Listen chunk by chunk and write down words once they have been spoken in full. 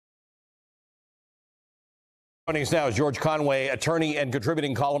Joining us now is George Conway, attorney and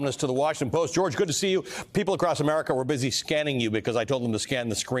contributing columnist to the Washington Post. George, good to see you. People across America were busy scanning you because I told them to scan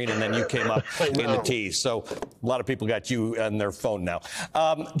the screen, and then you came up in the tease. So a lot of people got you on their phone now.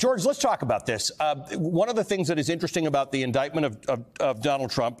 George, let's talk about this. One of the things that is interesting about the indictment of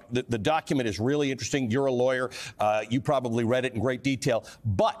Donald Trump, the document is really interesting. You're a lawyer. You probably read it in great detail.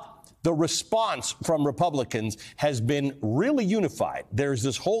 But the response from Republicans has been really unified. There's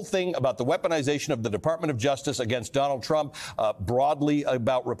this whole thing about the weaponization of the Department of Justice against Donald Trump, broadly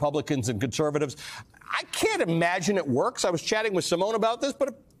about Republicans and conservatives. I can't imagine it works. I was chatting with Simone about this,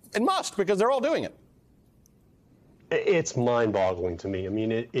 but it must, because they're all doing it. It's mind-boggling to me. I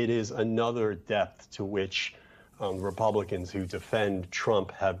mean, it is another depth to which Republicans who defend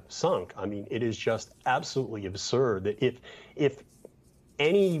Trump have sunk. I mean, it is just absolutely absurd that if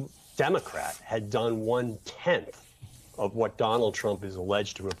any Democrat had done 1/10 of what Donald Trump is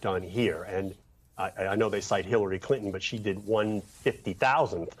alleged to have done here, and I know they cite Hillary Clinton, but she did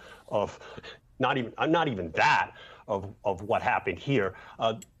 1/50,000th of not even that of what happened here.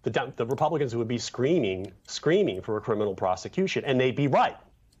 The Republicans would be screaming for a criminal prosecution, and they'd be right.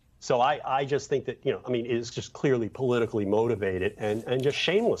 So I just think that, I mean, it is just clearly politically motivated and just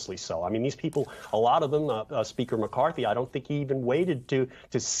shamelessly so. I mean, these people, a lot of them, Speaker McCarthy, I don't think he even waited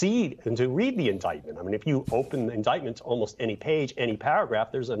to see and to read the indictment. I mean, if you open the indictment to almost any page, any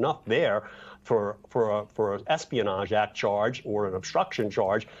paragraph, there's enough there for an Espionage Act charge or an obstruction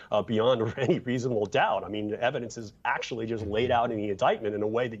charge beyond any reasonable doubt. I mean, the evidence is actually just laid out in the indictment in a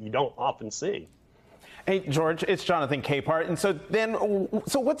way that you don't often see. Hey, George, it's Jonathan Capehart. And so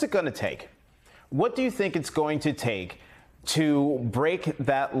what's it going to take? What do you think it's going to take to break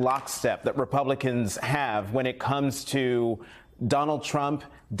that lockstep that Republicans have when it comes to Donald Trump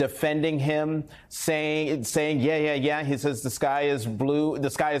defending him, saying, yeah, he says the sky is blue,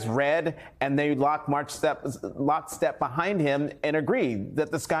 the sky is red, and they lockstep behind him and agree that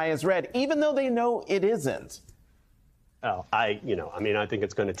the sky is red, even though they know it isn't? Oh, I think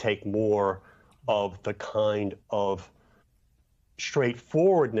it's going to take more of the kind of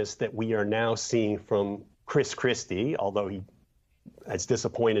straightforwardness that we are now seeing from Chris Christie, although he has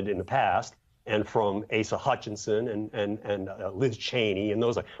disappointed in the past, and from Asa Hutchinson and Liz Cheney and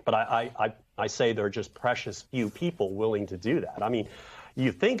those. But I say there are just precious few people willing to do that. I mean,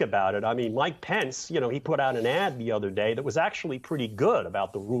 you think about it. I mean, Mike Pence, he put out an ad the other day that was actually pretty good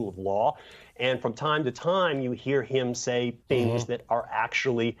about the rule of law. And from time to time, you hear him say things that are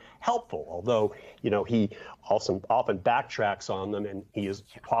actually helpful, although, he also often backtracks on them. And he is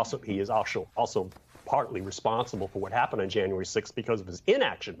also partly responsible for what happened on January 6th because of his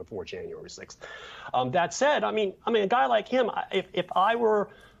inaction before January 6th. That said, I mean, a guy like him, if I were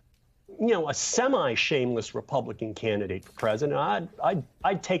a semi-shameless Republican candidate for president,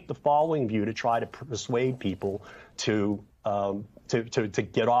 I'd take the following view to try to persuade people to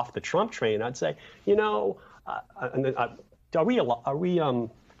get off the Trump train. I'd say,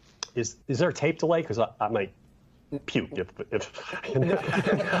 is there a tape delay? Because I might puke if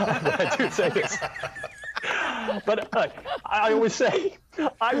I do say this. But I'd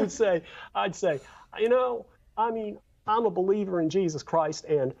say, I'm a believer in Jesus Christ,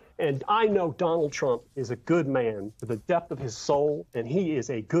 and I know Donald Trump is a good man to the depth of his soul, and he is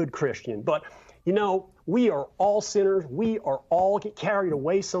a good Christian. But, we are all sinners. We are all get carried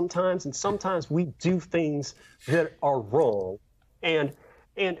away sometimes, and sometimes we do things that are wrong. And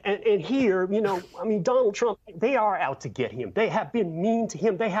here, Donald Trump, they are out to get him. They have been mean to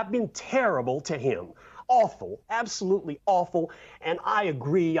him. They have been terrible to him. Awful, absolutely awful. And I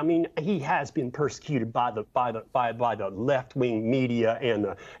agree. I mean, he has been persecuted by the left-wing media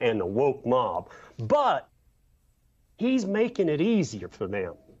and the woke mob. But he's making it easier for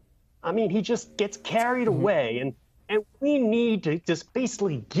them. I mean, he just gets carried away, and we need to just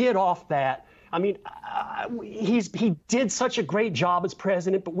basically get off that. I mean, he did such a great job as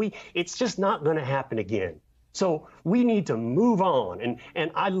president, but it's just not going to happen again. So we need to move on.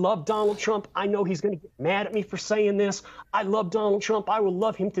 And I love Donald Trump. I know he's going to get mad at me for saying this. I love Donald Trump. I will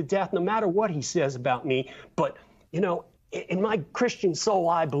love him to death no matter what he says about me. But, in my Christian soul,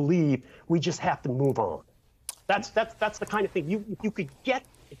 I believe we just have to move on. That's the kind of thing if you get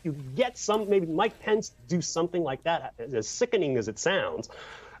maybe Mike Pence to do something like that, as sickening as it sounds,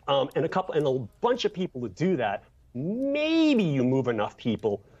 and a bunch of people to do that, maybe you move enough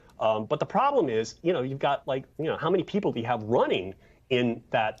people. But the problem is, you've got how many people do you have running in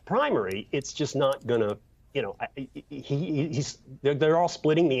that primary? It's just not gonna, they're all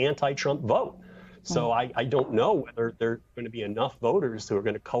splitting the anti-Trump vote. So I don't know whether there are going to be enough voters who are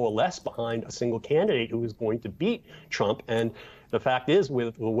going to coalesce behind a single candidate who is going to beat Trump. And the fact is,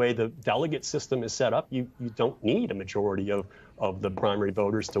 with the way the delegate system is set up, you don't need a majority of the primary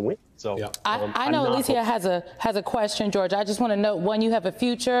voters to win. So I know Alicia has a question, George. I just want to note, one, you have a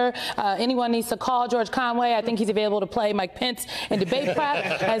future. Anyone needs to call George Conway. I think he's available to play Mike Pence in debate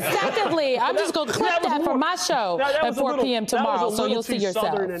prep. And secondly, I'm just going to clip that from my show at 4 p.m. tomorrow, so you'll see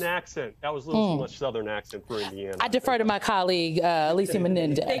yourself. That was a little too much Southern accent for Indiana. I defer to my colleague, Alicia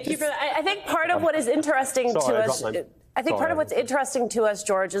Menendez. Thank you for that. I think part of what is interesting to us. I think part of what's interesting to us,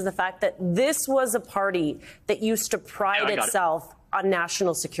 George, is the fact that this was a party that used to pride itself on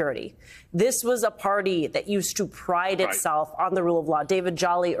national security. This was a party that used to pride itself on the rule of law. David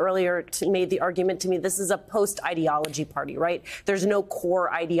Jolly earlier made the argument to me, this is a post-ideology party, right? There's no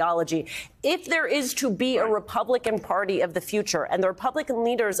core ideology. If there is to be a Republican Party of the future, and the Republican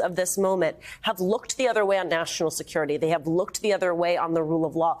leaders of this moment have looked the other way on national security, they have looked the other way on the rule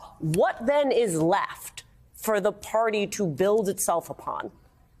of law, what then is left for the party to build itself upon?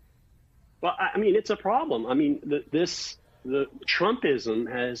 Well, I mean, it's a problem. I mean, the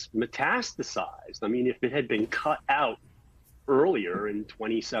Trumpism has metastasized. I mean, if it had been cut out earlier in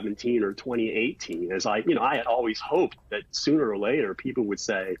 2017 or 2018, as I had always hoped that sooner or later people would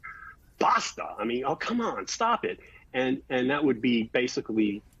say, basta. I mean, oh, come on, stop it. And that would be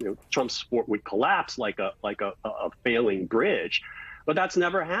basically, Trump's support would collapse like a failing bridge. But that's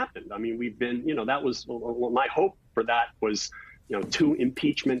never happened. I mean, we've been, that was my hope for that was, 2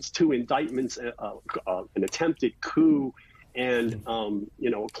 impeachments, 2 indictments, an attempted coup, and,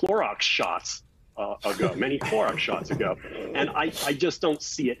 Clorox shots ago, many Clorox shots ago. And I just don't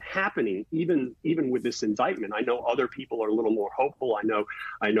see it happening, even with this indictment. I know other people are a little more hopeful.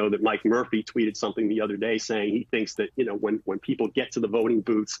 I know that Mike Murphy tweeted something the other day saying he thinks that, when people get to the voting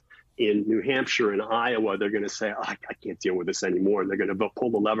booths in New Hampshire and Iowa, they're going to say, I can't deal with this anymore. And they're going to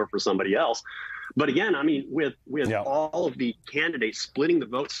pull the lever for somebody else. But again, I mean, with all of the candidates splitting the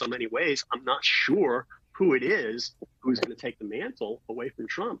vote so many ways, I'm not sure who it is who's going to take the mantle away from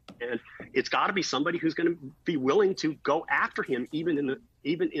Trump. And it's got to be somebody who's going to be willing to go after him, even in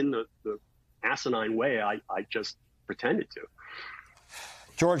the asinine way I just pretended to.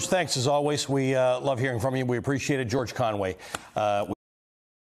 George, thanks as always. We love hearing from you. We appreciate it. George Conway.